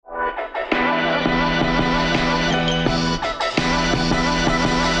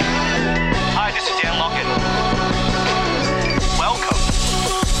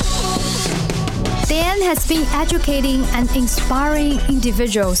has been educating and inspiring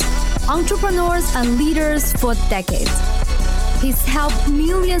individuals, entrepreneurs, and leaders for decades. He's helped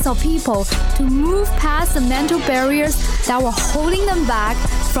millions of people to move past the mental barriers that were holding them back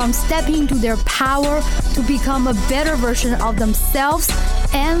from stepping into their power to become a better version of themselves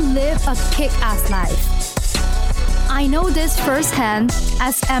and live a kick-ass life. I know this firsthand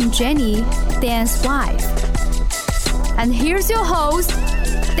as I'm Jenny, Dan's wife. And here's your host,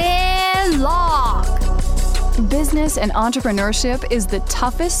 Dan Locke. Business and entrepreneurship is the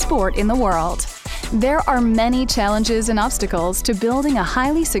toughest sport in the world. There are many challenges and obstacles to building a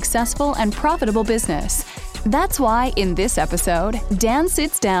highly successful and profitable business. That's why in this episode, Dan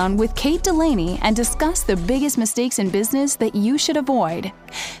sits down with Kate Delaney and discuss the biggest mistakes in business that you should avoid.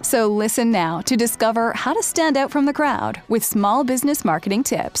 So listen now to discover how to stand out from the crowd with small business marketing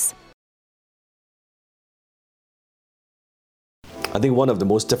tips. I think one of the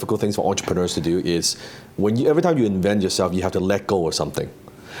most difficult things for entrepreneurs to do is every time you invent yourself, you have to let go of something.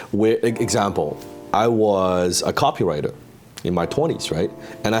 Example, I was a copywriter in my 20s, right?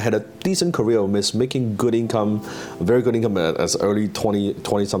 And I had a decent career, making good income, very good income as early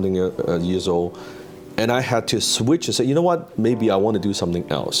 20-something years old. And I had to switch and say, you know what, maybe I want to do something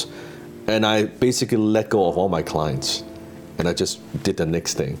else. And I basically let go of all my clients. And I just did the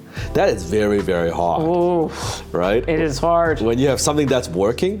next thing. That is very, very hard. Ooh, right? It is hard. When you have something that's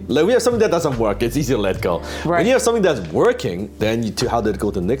working, like we have something that doesn't work, it's easy to let go. Right. When you have something that's working, then how did it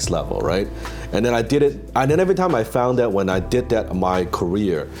go to the next level, right? And then I did it, and then every time I found that when I did that, my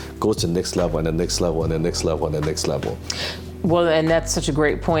career goes to the next level, and the next level, and the next level, and the next level. Well, and that's such a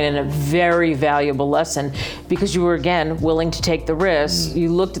great point and a very valuable lesson because you were, again, willing to take the risk. You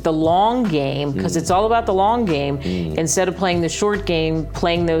looked at the long game because it's all about the long game instead of playing the short game,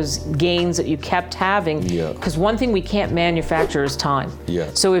 playing those gains that you kept having. Because one thing we can't manufacture is time.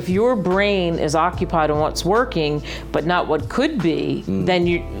 So if your brain is occupied on what's working but not what could be,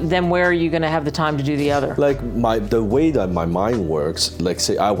 then where are you going to have the time to do the other? Like the way that my mind works, like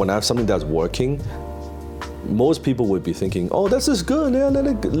say when I have something that's working, most people would be thinking, oh, this is good, yeah,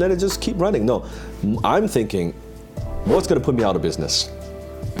 let it just keep running. No, I'm thinking, what's going to put me out of business?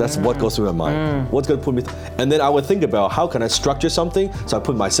 That's what goes through my mind. What's going to put me, and then I would think about how can I structure something so I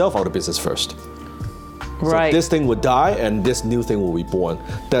put myself out of business first. Right. So this thing would die and this new thing will be born.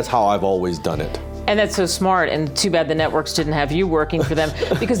 That's how I've always done it. And that's so smart, and too bad the networks didn't have you working for them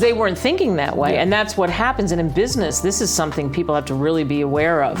because they weren't thinking that way. And that's what happens. And in business, this is something people have to really be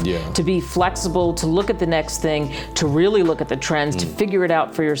aware of. To be flexible, to look at the next thing, to really look at the trends, to figure it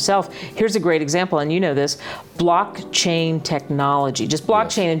out for yourself. Here's a great example, and you know this, blockchain technology, just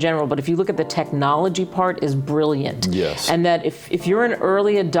blockchain in general, but if you look at the technology part is brilliant. And that if you're an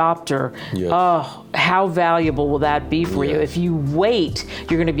early adopter, how valuable will that be for you? If you wait,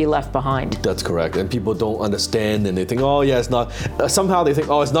 you're going to be left behind. That's correct. And people don't understand and they think, oh yeah, it's not, somehow they think,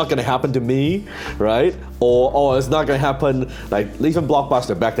 oh, it's not going to happen to me, right? Or, oh, it's not going to happen, like even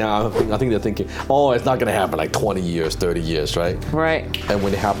Blockbuster back then, I think they're thinking, oh, it's not going to happen like 20 years, 30 years, right? Right. And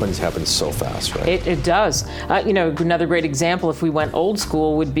when it happens so fast, right? It does. Another great example, if we went old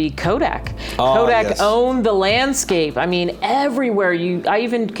school, would be Kodak. Kodak owned the landscape. I mean, everywhere. I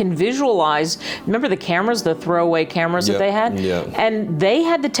even can visualize, remember the cameras, the throwaway cameras that they had? And they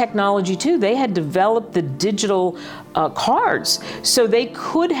had the technology too. They had developed the digital cards. So they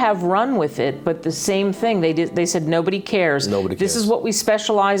could have run with it, but the same thing, they said nobody cares. This is what we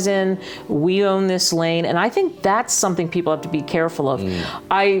specialize in. We own this lane. And I think that's something people have to be careful of.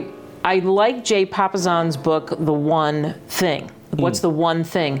 I like Jay Papasan's book, The One Thing. What's the one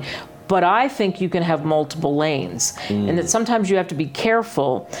thing? But I think you can have multiple lanes, and that sometimes you have to be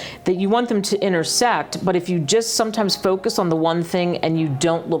careful that you want them to intersect, but if you just sometimes focus on the one thing and you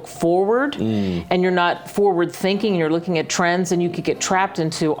don't look forward, and you're not forward thinking, you're looking at trends, then you could get trapped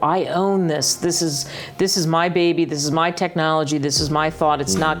into, I own this. This is my baby. This is my technology. This is my thought.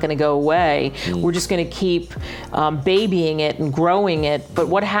 It's not going to go away. We're just going to keep babying it and growing it. But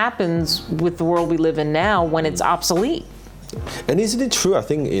what happens with the world we live in now when it's obsolete? And isn't it true, I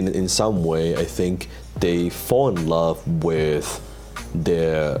think in some way, I think they fall in love with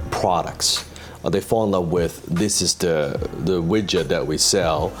their products. They fall in love with, this is the widget that we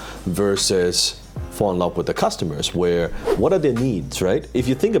sell versus fall in love with the customers, where what are their needs, right? If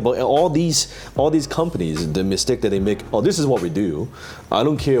you think about all these companies, the mistake that they make, oh, this is what we do. I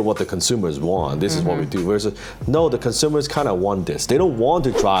don't care what the consumers want. This is what we do. Versus, no, the consumers kind of want this. They don't want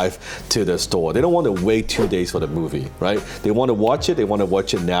to drive to the store. They don't want to wait 2 days for the movie, right? They want to watch it. They want to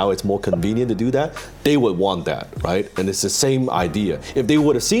watch it now. It's more convenient to do that. They would want that, right? And it's the same idea. If they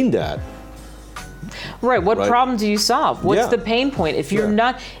would have seen that, Right. What problem do you solve? What's the pain point? If you're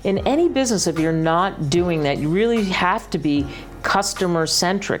not in any business, if you're not doing that, you really have to be customer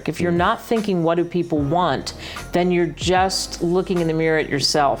centric. If you're not thinking what do people want, then you're just looking in the mirror at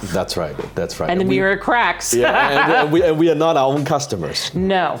yourself. That's right. And the mirror cracks. Yeah, and we are not our own customers.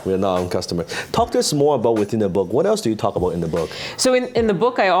 No. We are not our own customers. Talk to us more about within the book. What else do you talk about in the book? So in the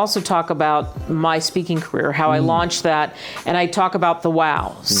book, I also talk about my speaking career, how I launched that, and I talk about the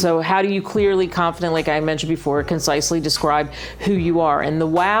wow. So how do you clearly, confidently, like I mentioned before, concisely describe who you are? And the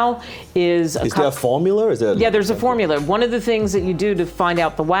wow is there a formula? There's a formula. One of the things that you do to find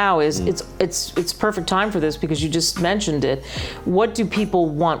out the wow is it's perfect time for this because you just mentioned it. What do people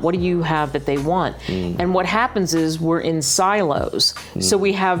want? What do you have that they want? And what happens is we're in silos. So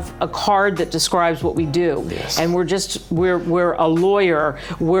we have a card that describes what we do, and we're a lawyer,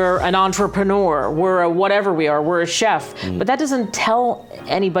 we're an entrepreneur, we're a whatever we are, we're a chef. But that doesn't tell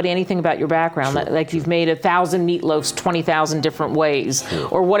anybody anything about your background. Like you've made 1,000 meatloafs 20,000 different ways,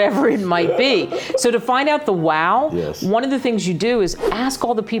 or whatever it might be. So to find out the wow, one of the things you do is ask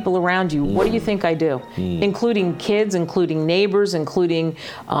all the people around you, what do you think I do? Including kids, including neighbors, including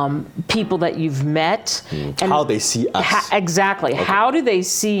people that you've met. And how they see us. Exactly. Okay. How do they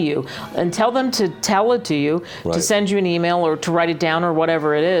see you? And tell them to tell it to you, to send you an email or to write it down or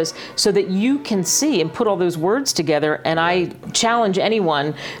whatever it is, so that you can see and put all those words together. And I challenge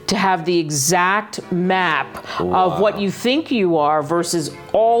anyone to have the exact map of what you think you are versus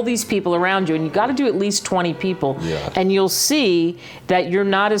all these people around you. And you got to do at least 20 people. And you'll see that you're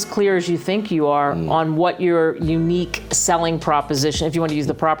not as clear as you think you are on what your unique selling proposition, if you want to use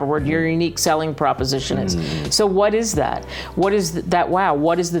the proper word, your unique selling proposition is. So what is that? What is that wow?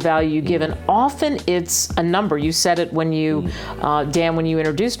 What is the value you give? And often it's a number. You said it when you, Dan, when you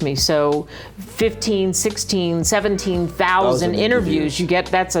introduced me. So 15, 16, 17,000 interviews you get,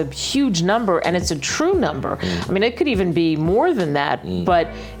 that's a huge number, and it's a true number. I mean, it could even be more than that, but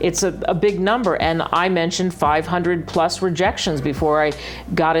it's a big number. And I mentioned 500 plus rejections before I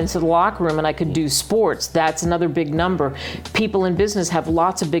got into the locker room and I could do sports. That's another big number. People in business have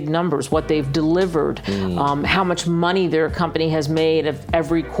lots of big numbers, what they've delivered, how much money their company has made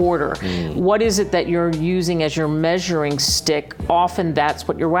every quarter. What is it that you're using as your measuring stick? Often that's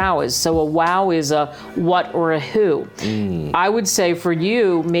what your wow is. So a wow is a what or a who. I would say for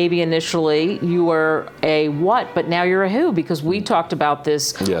you, maybe initially you were a what, but now you're a who, because we talked about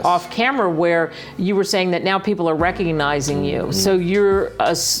this off camera where you were saying that now people are recognizing you. So you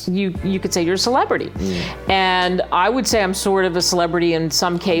could say you're a celebrity. And I would say I'm sort of a celebrity in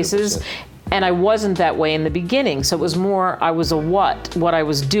some cases. 100%. And I wasn't that way in the beginning. So it was more, I was a what I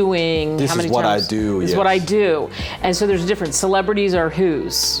was doing. This how many is what times, I do. This is what I do. And so there's different celebrities are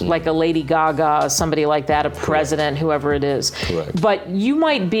who's, like a Lady Gaga, somebody like that, a president, whoever it is. But you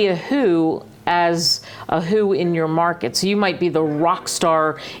might be a who as a who in your market. So you might be the rock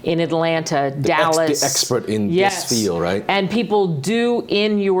star in Atlanta, Dallas. The expert in this field, right? And people do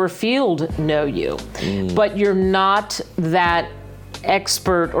in your field know you. But you're not that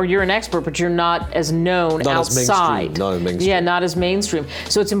expert, or you're an expert, but you're not as known outside. Not as mainstream. Yeah, not as mainstream.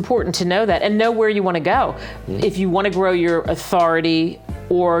 So it's important to know that and know where you want to go. If you want to grow your authority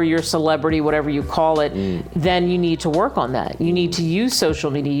or your celebrity, whatever you call it, then you need to work on that. You need to use social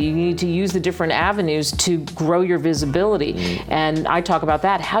media. You need to use the different avenues to grow your visibility. And I talk about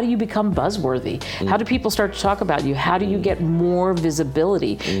that. How do you become buzzworthy? How do people start to talk about you? How do you get more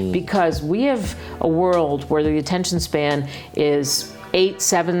visibility? Because we have a world where the attention span is 8,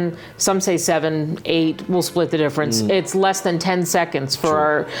 7, some say 7, 8, we'll split the difference. It's less than 10 seconds for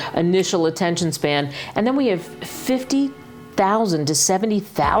our initial attention span. And then we have 50,000 to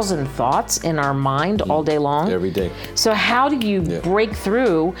 70,000 thoughts in our mind all day long. Every day. So how do you break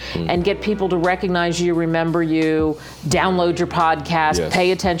through and get people to recognize you, remember you, download your podcast,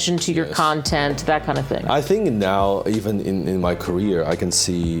 pay attention to your content, that kind of thing? I think now, even in my career, I can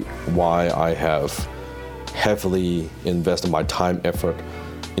see why I have heavily invested my time, effort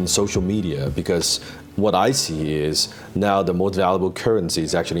in social media, because what I see is now the most valuable currency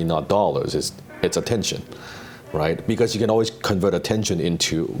is actually not dollars, it's attention, right? Because you can always convert attention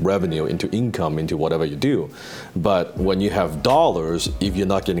into revenue, into income, into whatever you do. But when you have dollars, if you're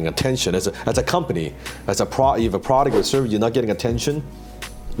not getting attention, as a company, if a product or service, you're not getting attention,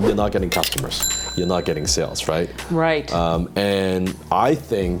 you're not getting customers, you're not getting sales, right? Right. And I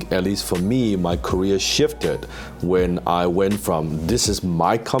think, at least for me, my career shifted when I went from this is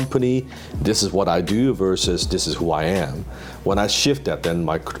my company, this is what I do, versus this is who I am. When I shifted, then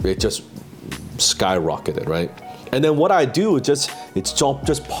it just skyrocketed, right? And then what I do, it's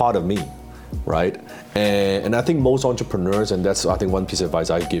just part of me. right? And I think most entrepreneurs, and that's I think one piece of advice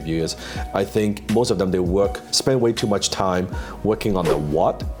I give you is, I think most of them, they spend way too much time working on the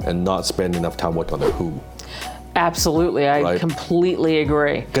what and not spend enough time working on the who. Absolutely, I completely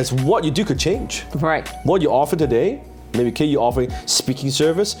agree. Because what you do could change. Right. What you offer today, maybe Kate, you're offering speaking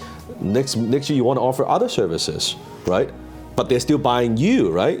service, next year you want to offer other services, right? But they're still buying you,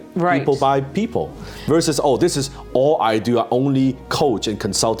 right? Right. People buy people. Versus, this is all I do. I only coach and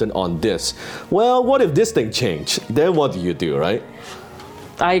consultant on this. Well, what if this thing changed? Then what do you do, right?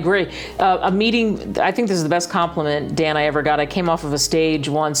 I agree. A meeting, I think this is the best compliment, Dan, I ever got. I came off of a stage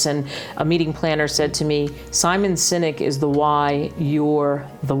once and a meeting planner said to me, Simon Sinek is the why, you're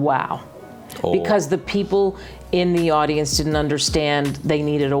the wow. Because the people in the audience didn't understand they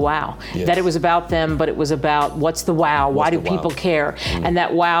needed a wow. Yes. That it was about them, but it was about what's the wow? Why do people care? And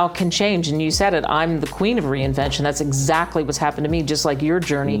that wow can change. And you said it, I'm the queen of reinvention. That's exactly what's happened to me, just like your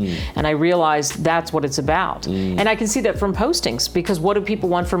journey. And I realized that's what it's about. And I can see that from postings, because what do people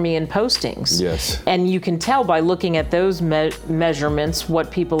want from me in postings? Yes. And you can tell by looking at those measurements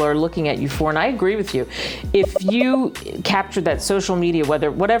what people are looking at you for. And I agree with you. If you capture that social media,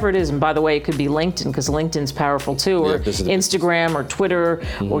 whatever it is, and by the way, it could be LinkedIn, because LinkedIn's powerful too, or Instagram or Twitter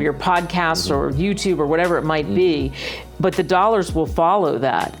or your podcast or YouTube or whatever it might be, but the dollars will follow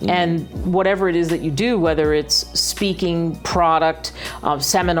that. And whatever it is that you do, whether it's speaking, product,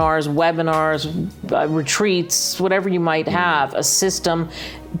 seminars, webinars, retreats, whatever you might have, a system,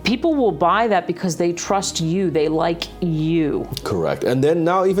 people will buy that because they trust you, they like you. Correct. And then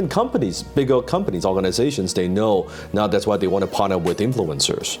now even companies, bigger companies, organizations, they know now that's why they want to partner with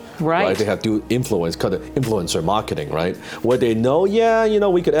influencers. Right. They have to influence, called influencer marketing, right? Where they know,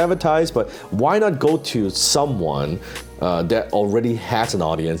 we could advertise, but why not go to someone that already has an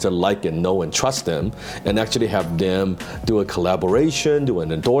audience that like and know and trust them, and actually have them do a collaboration, do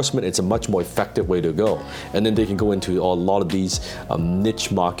an endorsement. It's a much more effective way to go. And then they can go into a lot of these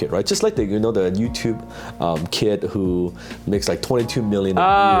niche market, right? Just like the YouTube kid who makes like 22 million a year,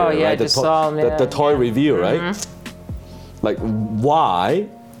 right? I just saw him, the toy review, right? Like, why?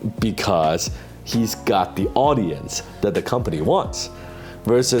 Because he's got the audience that the company wants.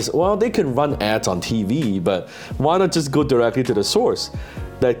 Versus, they can run ads on TV, but why not just go directly to the source?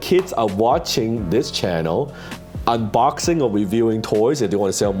 That kids are watching this channel, unboxing or reviewing toys if they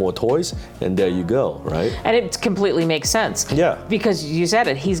want to sell more toys, and there you go, right? And it completely makes sense. Yeah. Because you said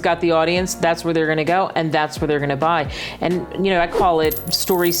it, he's got the audience, that's where they're going to go, and that's where they're going to buy. And, I call it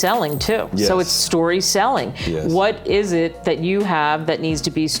story selling too. Yes. So it's story selling. Yes. What is it that you have that needs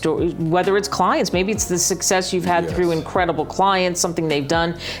to be whether it's clients, maybe it's the success you've had through incredible clients, something they've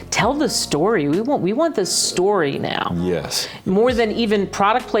done. Tell the story. We want the story now. Yes. More than even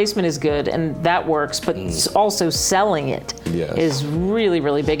product placement is good, and that works, but also selling it is really,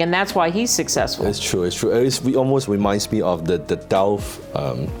 really big, and that's why he's successful. It's true. It almost reminds me of the Dove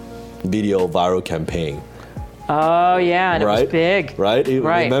video viral campaign. Oh yeah, and it was big. Right?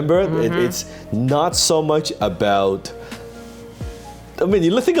 Remember? It's not so much about,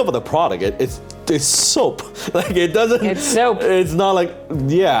 you think about the product, it's soap. Like it doesn't. It's soap. It's not like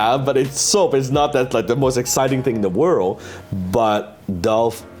but it's soap. It's not that like the most exciting thing in the world. But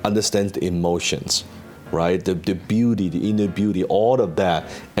Dove understands the emotions, right? The beauty, the inner beauty, all of that,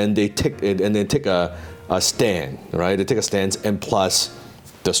 and they take it and then take a stand, right? They take a stance and plus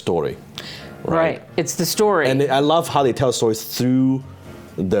the story, right? It's the story. And I love how they tell stories through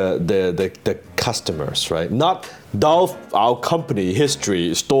the customers, right? Not Dove, our company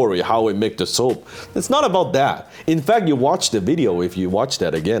history, story, how we make the soap. It's not about that. In fact, you watch the video, if you watch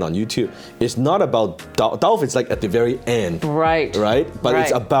that again on YouTube, it's not about Dove. It's like at the very end, right? But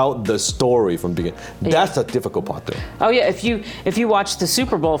it's about the story from beginning. That's the difficult part, though. Oh yeah, if you watch the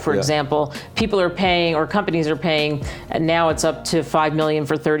Super Bowl, for example, people are paying, or companies are paying, and now it's up to $5 million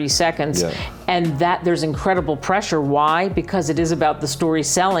for 30 seconds. And that there's incredible pressure. Why? Because it is about the story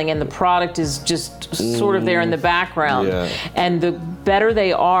selling, and the product is just sort of there in the background. And the better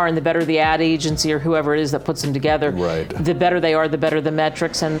they are, and the better the ad agency or whoever it is that puts them together, the better they are, the better the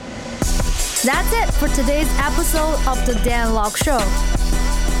metrics. And that's it for today's episode of the Dan Lok Show.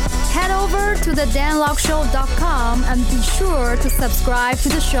 Head over to thedanlokshow.com and be sure to subscribe to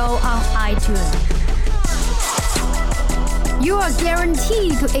the show on iTunes. You are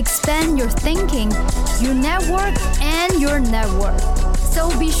guaranteed to expand your thinking, your network, and your network. So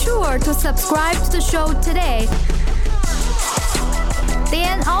be sure to subscribe to the show today.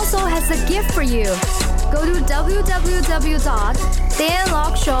 Dan also has a gift for you. Go to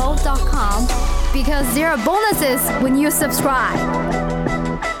www.danlokshow.com because there are bonuses when you subscribe.